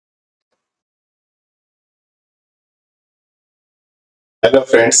Hello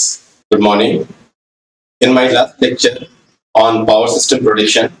friends, good morning. In my last lecture on power system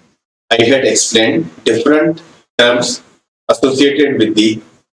protection, I had explained different terms associated with the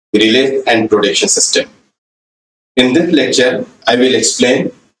relays and protection system. In this lecture, I will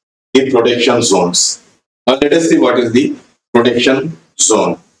explain the protection zones. Now let us see what is the protection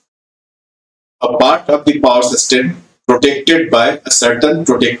zone. A part of the power system protected by a certain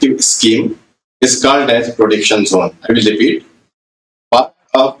protective scheme is called as protection zone. I will repeat. Part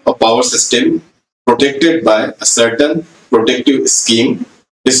of a power system protected by a certain protective scheme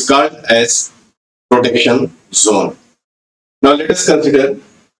is called as protection zone. Now let us consider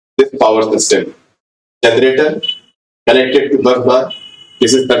this power system. Generator connected to bus bar.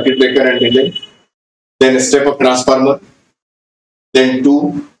 This is circuit breaker and relay. Then a step up transformer. Then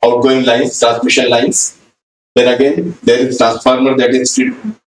two outgoing lines, transmission lines. Then again there is transformer, that is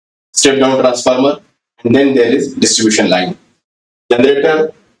step down transformer, and then there is distribution line.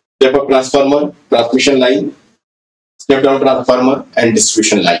 Generator, step up transformer, transmission line, step down transformer, and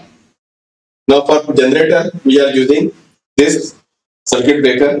distribution line. Now for generator, we are using this circuit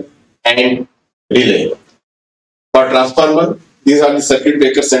breaker and relay. For transformer, these are the circuit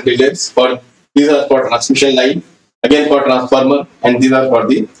breakers and relays. These are for transmission line, again for transformer, and these are for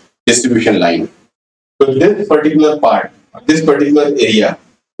the distribution line. So this particular part, this particular area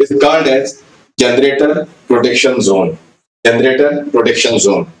is called as generator protection zone. Generator protection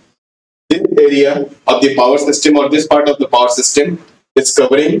zone. This area of the power system, or this part of the power system, is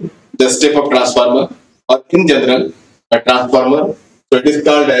covering the step up transformer, or in general a transformer. So it is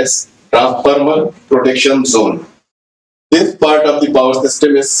called as transformer protection zone. This part of the power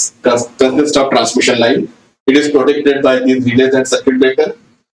system consists of transmission line. It is protected by these relays and circuit breaker.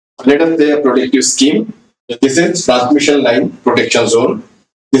 Let us say a protective scheme. So this is transmission line protection zone.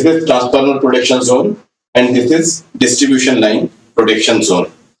 This is transformer protection zone. And this is distribution line protection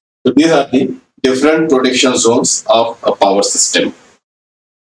zone. So these are the different protection zones of a power system.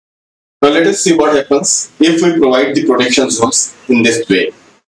 Now let us see what happens if we provide the protection zones in this way.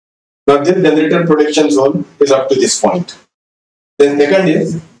 Now this generator protection zone is up to this point. Then second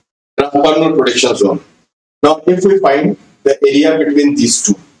is transformer protection zone. Now if we find the area between these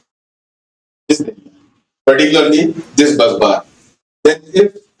two, this area, particularly this bus bar, then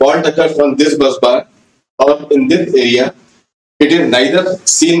if fault occurs on this bus bar or in this area, it is neither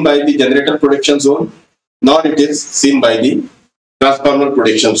seen by the generator protection zone nor it is seen by the transformer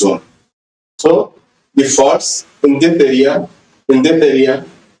protection zone. So the faults in this area, in this area,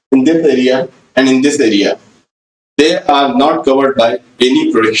 in this area, and in this area, they are not covered by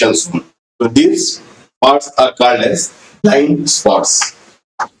any protection zone. So these parts are called as blind spots.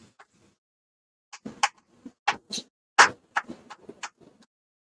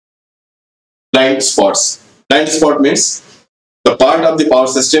 Blind spots. Blind spot means the part of the power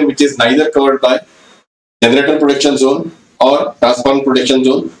system which is neither covered by generator protection zone or transformer protection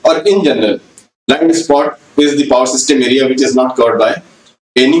zone, or in general, blind spot is the power system area which is not covered by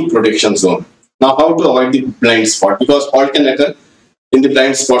any protection zone. Now how to avoid the blind spot? Because fault can occur in the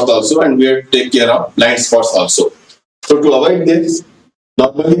blind spots also, and we have to take care of blind spots also. So to avoid this,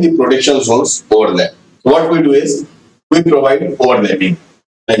 normally the protection zones overlap. So what we do is we provide overlapping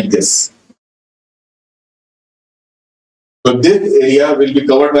like this. So this area will be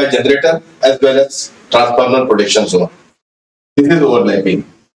covered by generator as well as transformer protection zone. This is overlapping.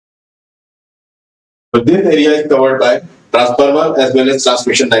 So this area is covered by transformer as well as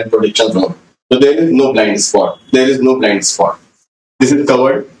transmission line protection zone. So there is no blind spot. There is no blind spot. This is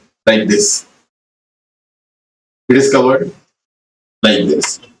covered like this. It is covered like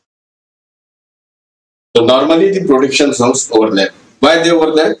this. So normally the protection zones overlap. Why they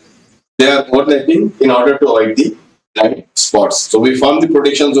overlap? They are overlapping in order to avoid the blind spots. So we form the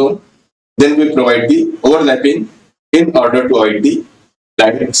protection zone, then we provide the overlapping in order to avoid the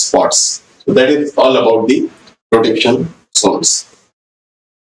blind spots. So that is all about the protection zones.